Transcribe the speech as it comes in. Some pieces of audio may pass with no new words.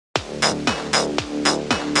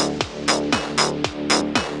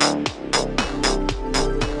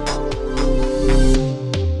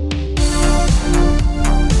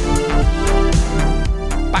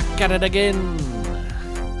at it again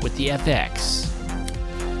with the FX.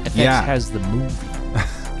 FX Yeah. has the movie.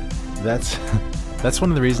 That's one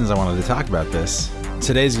of the reasons I wanted to talk about this.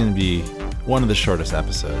 Today's going to be one of the shortest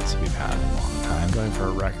episodes we've had in a long time. Going for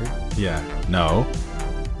a record. Yeah. No.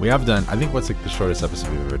 We have done, I think what's like the shortest episode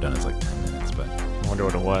we've ever done is like 10 minutes, but I wonder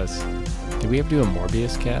what it was. Did we ever do a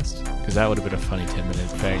Morbius cast? Because that would have been a funny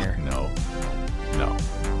 10-minute banger. no.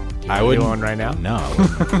 Do you I wanna wouldn't. do one right now? No. I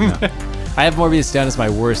wouldn't. No. I have Morbius down as my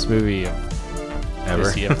worst movie of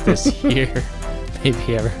Ever. this year,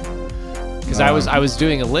 maybe ever. Because I was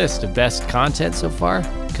doing a list of best content so far.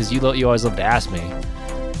 Because you always love to ask me,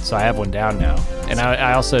 so I have one down now. And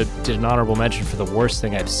I also did an honorable mention for the worst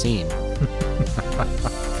thing I've seen.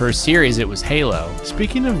 For a series, it was Halo.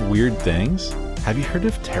 Speaking of weird things, have you heard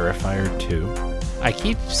of Terrifier 2? I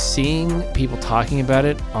keep seeing people talking about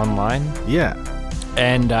it online. Yeah.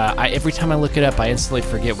 And every time I look it up, I instantly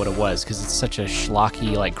forget what it was because it's such a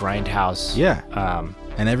schlocky, like, grindhouse. Yeah.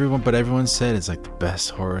 And everyone said it's like the best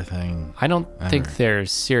horror thing. I don't ever. think they're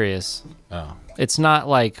serious. Oh. It's not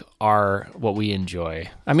like what we enjoy.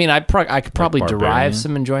 I mean, I could probably derive Barbarian?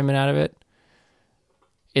 some enjoyment out of it.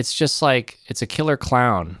 It's just like, it's a killer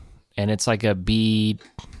clown, and it's like a bee.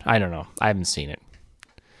 I don't know. I haven't seen it.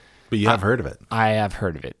 But you have heard of it. I have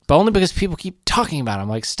heard of it, but only because people keep talking about it. I'm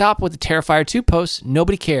like, stop with the Terrifier 2 posts.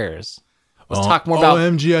 Nobody cares. Let's talk more about...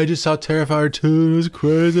 OMG, I just saw Terrifier 2. It was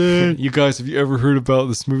crazy. You guys, have you ever heard about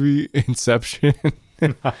this movie, Inception?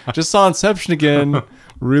 Just saw Inception again.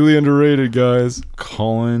 Really underrated, guys.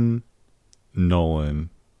 Colin Nolan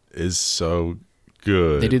is so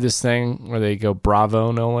good. They do this thing where they go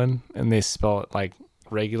Bravo Nolan, and they spell it like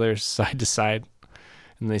regular side to side,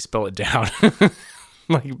 and they spell it down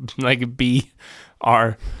like BRAVO.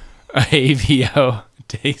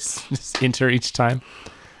 Just enter each time.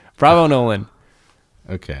 Bravo Nolan.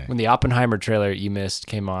 Okay. When the Oppenheimer trailer you missed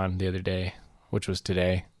came on the other day, which was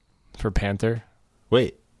today, for Panther.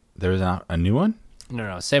 Wait, there was a new one?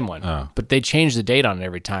 No, same one. Oh. But they changed the date on it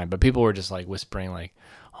every time. But people were just like whispering, like,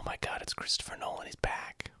 "Oh my God, it's Christopher Nolan. He's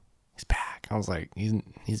back. He's back." I was like,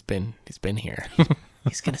 he's been here.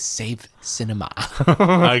 He's gonna save cinema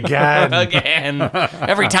again.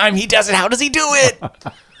 Every time he does it, how does he do it?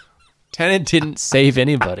 Tenet didn't save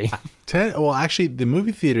anybody. Well, actually, the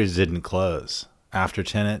movie theaters didn't close after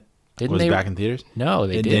Tenet Didn't was they? back in theaters. No,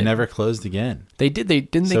 they did. They never closed again. They did.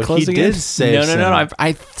 Didn't they So close he again? did save No. cinema.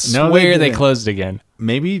 I No, swear they didn't. closed again.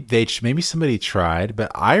 Maybe somebody tried,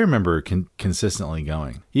 but I remember consistently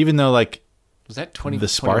going, even though like Was that 20? the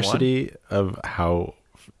sparsity of how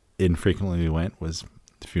infrequently we went was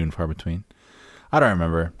few and far between. I don't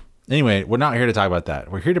remember. Anyway, we're not here to talk about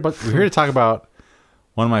that. We're here to talk about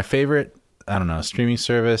one of my favorite, I don't know, streaming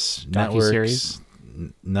service Docuseries?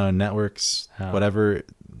 networks, whatever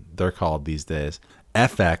they're called these days.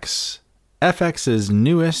 FX's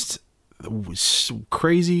newest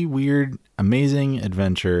crazy, weird, amazing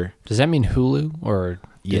adventure. Does that mean Hulu or?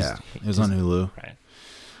 Yeah, it was on Hulu. Right.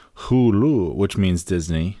 Hulu, which means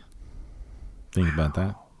Disney. Think about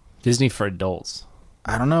that. Disney for adults.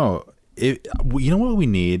 I don't know. You know what we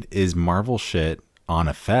need is Marvel shit on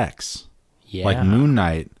FX. Yeah. Like Moon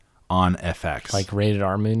Knight on FX. Like rated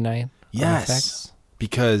R Moon Knight. Yes. On FX?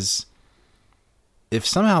 Because if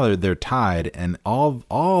somehow they're tied and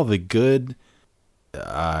all the good,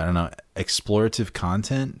 I don't know, explorative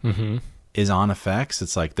content is on FX,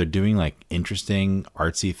 it's like they're doing like interesting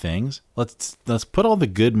artsy things. Let's put all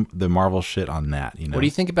the Marvel shit on that. You know. What do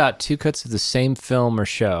you think about two cuts of the same film or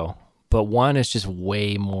show, but one is just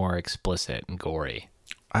way more explicit and gory?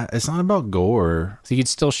 It's not about gore. So you could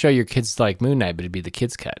still show your kids like Moon Knight, but it'd be the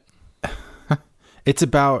kids cut. It's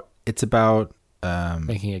about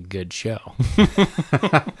Making a good show.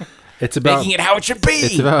 it's about Making it how it should be.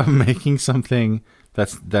 It's about making something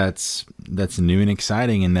that's new and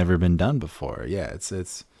exciting and never been done before. Yeah, it's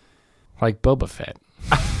Like Boba Fett.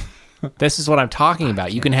 This is what I'm talking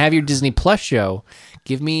about. You can have your Disney Plus show.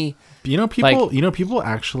 Give me... people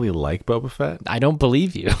actually like Boba Fett. I don't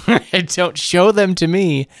believe you. Don't show them to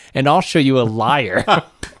me, and I'll show you a liar.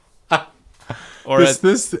 Or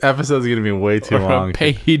This episode's gonna be way too long. a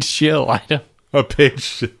paid shill. I don't... A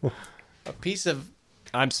page. A piece of...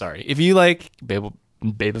 I'm sorry. If you like Boba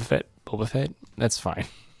Fett, that's fine.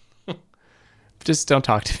 Just don't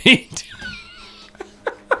talk to me.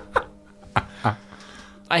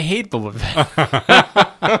 I hate Boba Fett.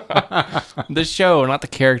 The show, not the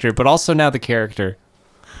character, but also now the character.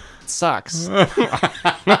 It sucks.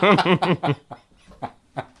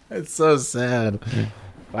 It's so sad.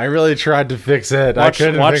 I really tried to fix it. Watch I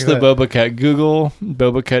couldn't watch fix the it. Boba Fett. Google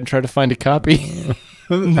Boba Fett and try to find a copy.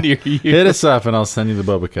 near you. Hit us up and I'll send you the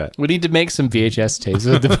Boba Cut. We need to make some VHS tapes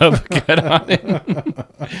with the Boba Cut on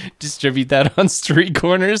it. Distribute that on street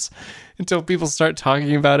corners until people start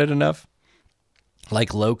talking about it enough.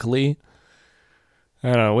 Like locally. I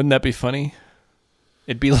don't know. Wouldn't that be funny?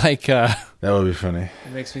 It'd be like... that would be funny.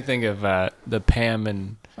 It makes me think of the Pam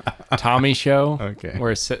and Tommy show. Okay.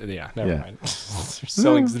 Where it's... Yeah, never mind. They're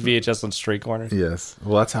selling the VHS on street corners. Yes.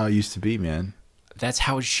 Well, that's how it used to be, man. That's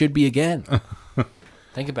how it should be again.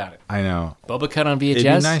 Think about it. I know. Boba Cut on VHS. It'd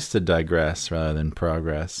be nice to digress rather than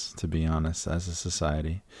progress, to be honest, as a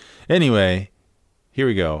society. Anyway, here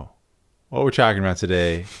we go. What we're talking about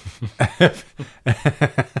today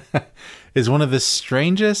is one of the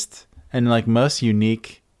strangest and like most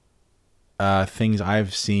unique things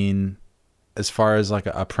I've seen as far as like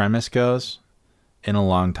a premise goes in a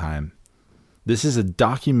long time. This is a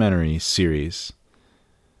documentary series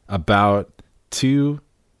about two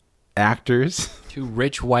actors. Two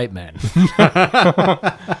rich white men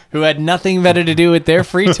who had nothing better to do with their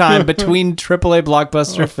free time between AAA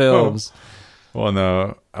blockbuster films. Well,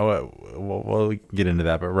 no, we'll get into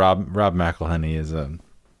that. But Rob McElhenney is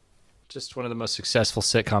just one of the most successful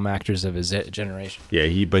sitcom actors of his generation. Yeah,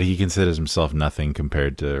 he considers himself nothing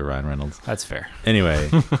compared to Ryan Reynolds. That's fair. Anyway,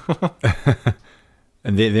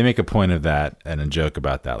 and they make a point of that and a joke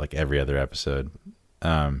about that, like every other episode.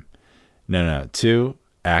 No, two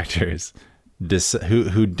actors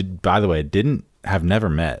who did, by the way, have never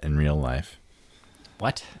met in real life.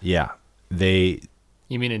 What? Yeah, You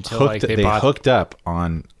mean until they hooked up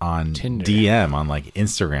on Tinder. DM on like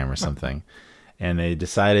Instagram or something, and they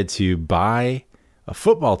decided to buy a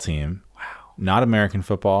football team. Wow. Not American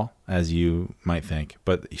football, as you might think,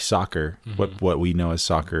 but soccer. Mm-hmm. What we know as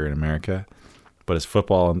soccer in America, but it's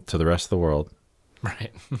football to the rest of the world.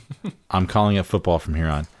 Right. I'm calling it football from here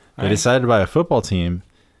on. They right. decided to buy a football team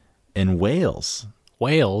in Wales.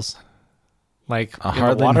 Wales? Like in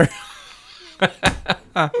hardly the water?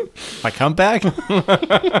 My comeback?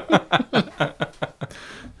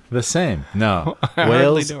 The same. No.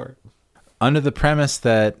 Wales, under the premise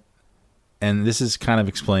that, and this is kind of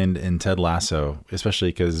explained in Ted Lasso, especially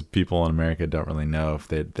because people in America don't really know if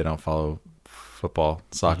they don't follow football,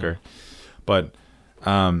 soccer. Mm-hmm. But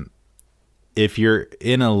if you're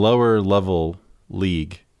in a lower level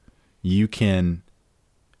league, you can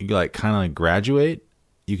like kind of like graduate.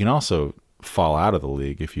 You can also fall out of the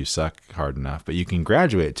league if you suck hard enough, but you can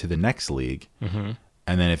graduate to the next league. Mm-hmm.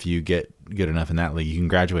 And then if you get good enough in that league, you can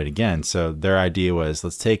graduate again. So their idea was,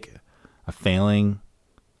 let's take a failing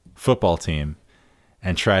football team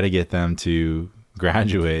and try to get them to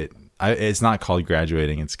graduate. It's not called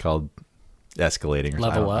graduating. It's called escalating. Or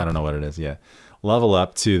level up. I don't know what it is. Yeah. Level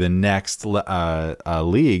up to the next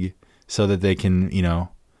league so that they can,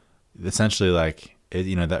 essentially like,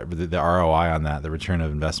 that the ROI on that, the return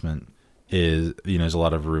of investment is, there's a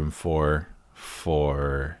lot of room for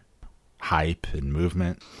hype and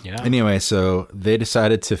movement. Yeah. Anyway, so they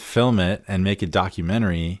decided to film it and make a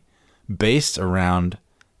documentary based around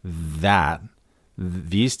that.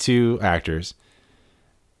 These two actors,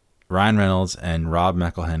 Ryan Reynolds and Rob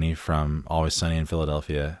McElhenney from Always Sunny in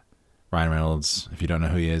Philadelphia. Ryan Reynolds, if you don't know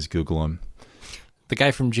who he is, Google him. The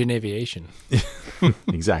guy from Gin Aviation.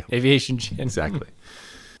 Exactly. Aviation Gin. Exactly.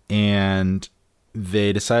 And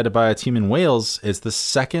they decided to buy a team in Wales. It's the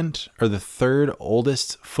second or the third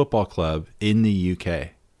oldest football club in the UK.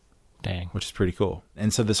 Dang. Which is pretty cool.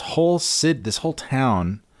 And so this whole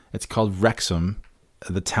town, it's called Wrexham,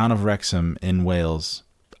 the town of Wrexham in Wales,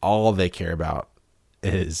 all they care about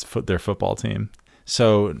is their football team.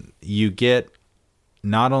 So you get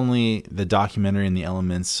not only the documentary and the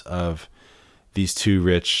elements of these two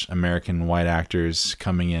rich American white actors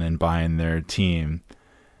coming in and buying their team,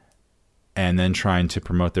 and then trying to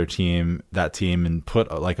promote that team, and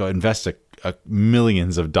invest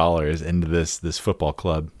millions of dollars into this football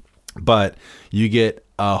club. But you get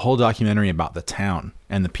a whole documentary about the town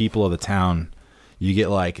and the people of the town. You get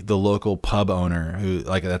like the local pub owner who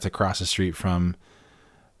that's across the street from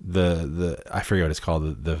the I forget what it's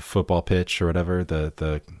called, the football pitch or whatever,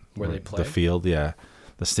 the where they play, the field, yeah,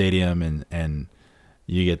 the stadium, and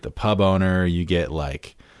you get the pub owner. You get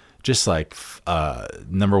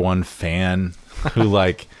number one fan who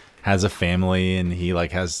has a family, and he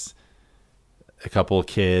has a couple of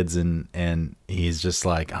kids, and he's just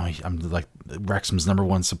I'm Wrexham's number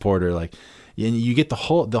one supporter. And you get the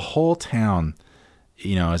whole town,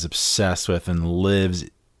 is obsessed with and lives,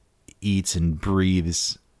 eats, and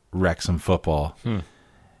breathes Wrexham football.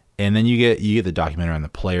 And then you get the documentary on the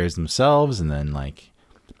players themselves, and then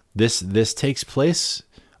this takes place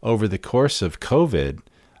over the course of COVID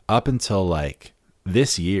up until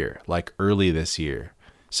this year, early this year.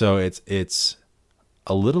 So it's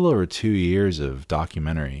a little over 2 years of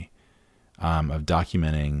documentary, of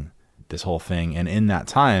documenting this whole thing. And in that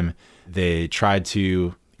time, they tried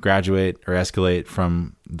to graduate or escalate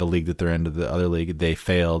from the league that they're in to the other league. They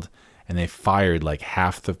failed, and they fired like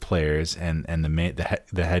half the players and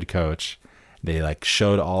the head coach. They like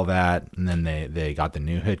showed all that, and then they got the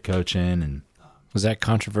new head coach in. And was that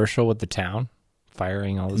controversial with the town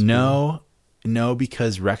firing all those people? No,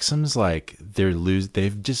 because Wrexham's like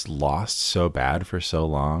they've just lost so bad for so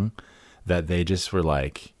long that they just were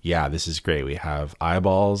like, yeah, this is great. We have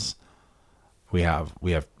eyeballs. We have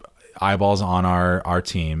eyeballs on our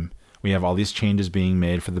team. We have all these changes being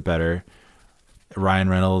made for the better. Ryan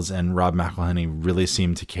Reynolds and Rob McElhenney really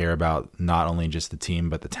seem to care about not only just the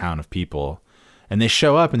team but the town of people. And they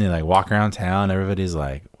show up and they like walk around town. Everybody's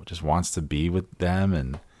like just wants to be with them,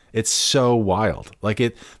 and it's so wild. Like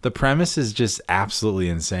the premise is just absolutely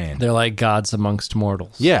insane. They're like gods amongst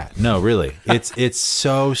mortals. Yeah, no, really. It's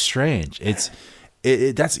so strange.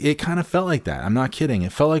 It kind of felt like that. I'm not kidding.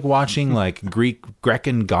 It felt like watching like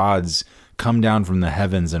Grecan gods come down from the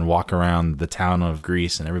heavens and walk around the town of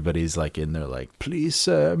Greece, and everybody's like in there like, please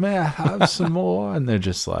sir, may I have some more? And they're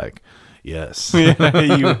just like, yes.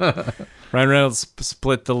 Ryan Reynolds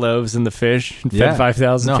split the loaves and the fish and fed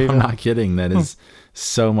 5,000 people. No, I'm not kidding. That is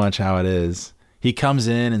so much how it is. He comes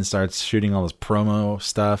in and starts shooting all this promo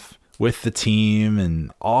stuff with the team,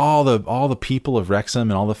 and all the people of Wrexham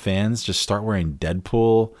and all the fans just start wearing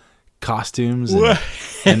Deadpool costumes.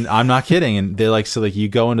 And I'm not kidding. And they're like, so like you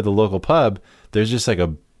go into the local pub, there's just like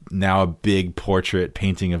a big portrait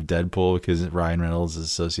painting of Deadpool because Ryan Reynolds is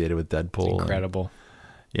associated with Deadpool. It's incredible.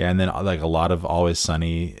 Yeah, and then like a lot of Always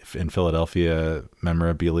Sunny in Philadelphia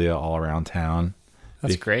memorabilia all around town.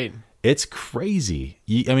 That's great. It's crazy.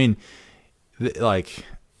 It's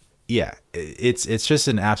just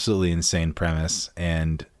an absolutely insane premise,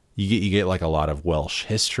 and you get like a lot of Welsh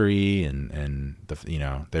history, and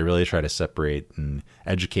they really try to separate and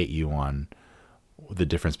educate you on the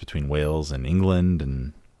difference between Wales and England,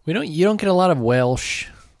 and you don't get a lot of Welsh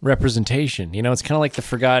representation. It's kind of like the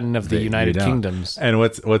forgotten of the United Kingdoms. And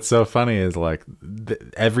what's so funny is like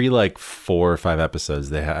every like 4 or 5 episodes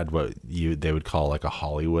they had what they would call like a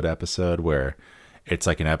Hollywood episode, where it's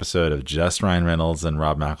like an episode of just Ryan Reynolds and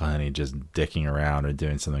Rob McElhenney just dicking around or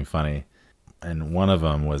doing something funny. And one of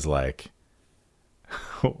them was like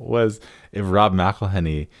if Rob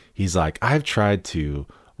McElhenney, he's like, I've tried to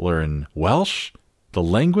learn Welsh, the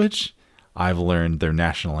language. I've learned their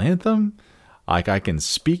national anthem. Like I can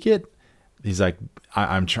speak it. He's like,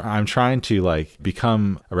 I'm trying to like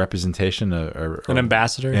become a representation, an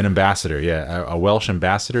ambassador. An ambassador, yeah, a Welsh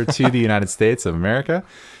ambassador to the United States of America.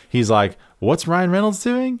 He's like, what's Ryan Reynolds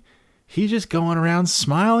doing? He's just going around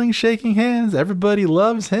smiling, shaking hands. Everybody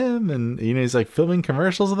loves him, and he's like filming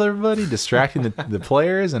commercials with everybody, distracting the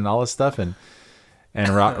players and all this stuff. And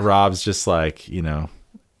Rob's just like,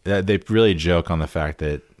 they really joke on the fact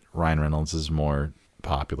that Ryan Reynolds is more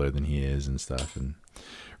popular than he is and stuff. And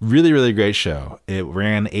really, really great show. It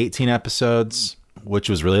ran 18 episodes, which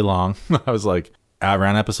was really long. I was like,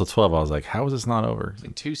 around episode 12, I was like, how is this not over? It's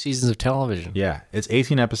like 2 seasons of television. Yeah, it's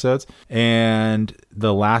 18 episodes. And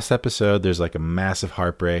the last episode, there's like a massive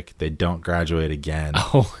heartbreak. They don't graduate again.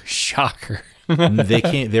 Oh, shocker.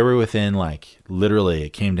 They were within like, literally, it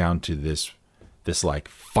came down to this like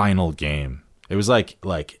final game. It was like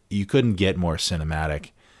you couldn't get more cinematic.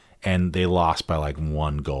 And they lost by like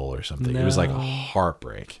 1 goal or something. No. It was like a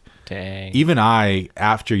heartbreak. Dang. Even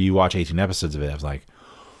after you watch 18 episodes of it, I was like,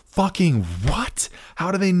 fucking what?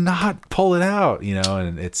 How do they not pull it out?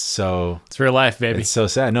 And it's real life, baby. It's so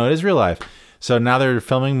sad. No, it is real life. So now they're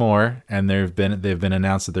filming more, and they've been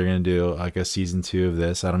announced that they're going to do like a season 2 of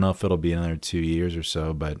this. I don't know if it'll be another 2 years or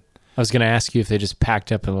so, but I was going to ask you if they just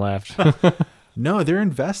packed up and left. No, they're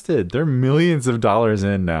invested. They're millions of dollars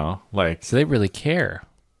in now. Like, so they really care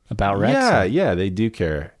about Wrexham. Yeah, they do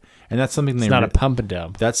care. And that's something it's not a pump and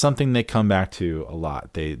dump. That's something they come back to a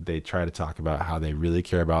lot. They try to talk about how they really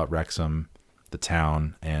care about Wrexham, the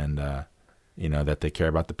town, and that they care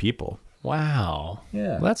about the people. Wow.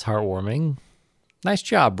 Yeah. Well, that's heartwarming. Nice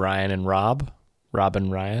job, Ryan and Rob. Rob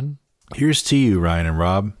and Ryan. Here's to you, Ryan and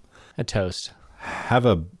Rob. A toast. Have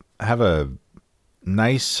a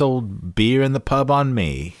nice old beer in the pub on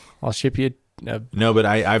me. I'll ship you. No, but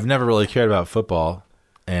I've never really cared about football,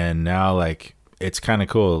 and now like it's kind of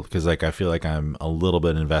cool because like I feel like I'm a little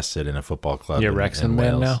bit invested in a football club. You're a Wrexham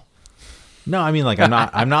man now. No, I mean like I'm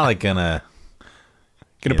not like gonna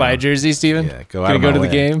buy a jersey, Steven. Yeah, go to the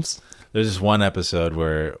games. There's this one episode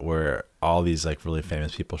where all these like really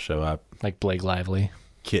famous people show up, like Blake Lively,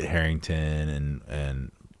 Kit Harington,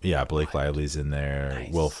 and Yeah, Blake Lively's in there.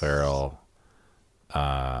 Nice. Will Ferrell,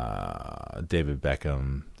 David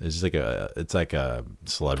Beckham. It's like a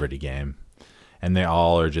celebrity game, and they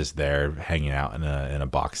all are just there hanging out in a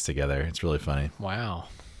box together. It's really funny. Wow,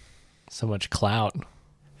 so much clout.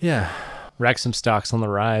 Yeah, Wrexham stock's on the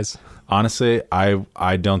rise. honestly,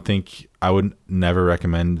 I don't think I would never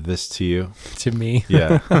recommend this to you. To me,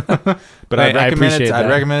 Yeah, but I I'd recommend appreciate it. I'd that.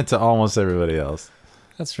 recommend it to almost everybody else.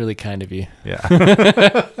 that's really kind of you. Yeah.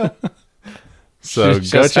 So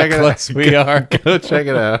Just go how check it out. close we are. Go check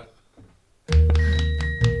it out.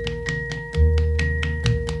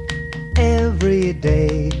 Every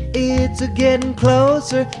day it's a getting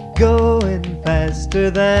closer, going faster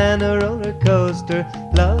than a roller coaster.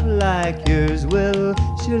 Love like yours will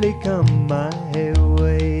surely come my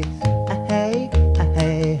way. Hey,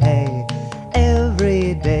 hey, hey.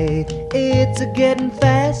 Every day it's a getting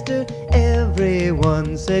faster.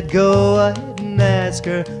 Everyone said go ahead and ask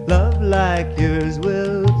her. Love like yours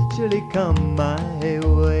will surely come my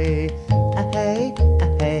way. Hey,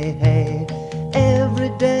 hey, hey. Every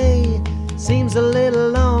day seems a little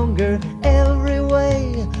longer, every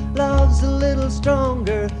way love's a little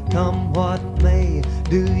stronger. Come what may,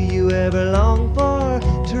 do you ever long for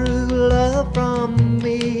true love from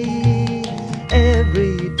me?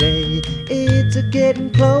 Every day it's a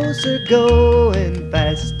getting closer, going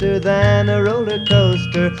faster than a roller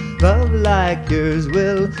coaster. Love like yours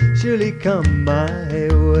will surely come my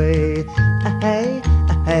way. Hey,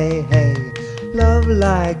 hey, hey. Love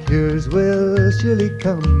like yours will surely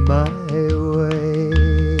come my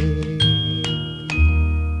way.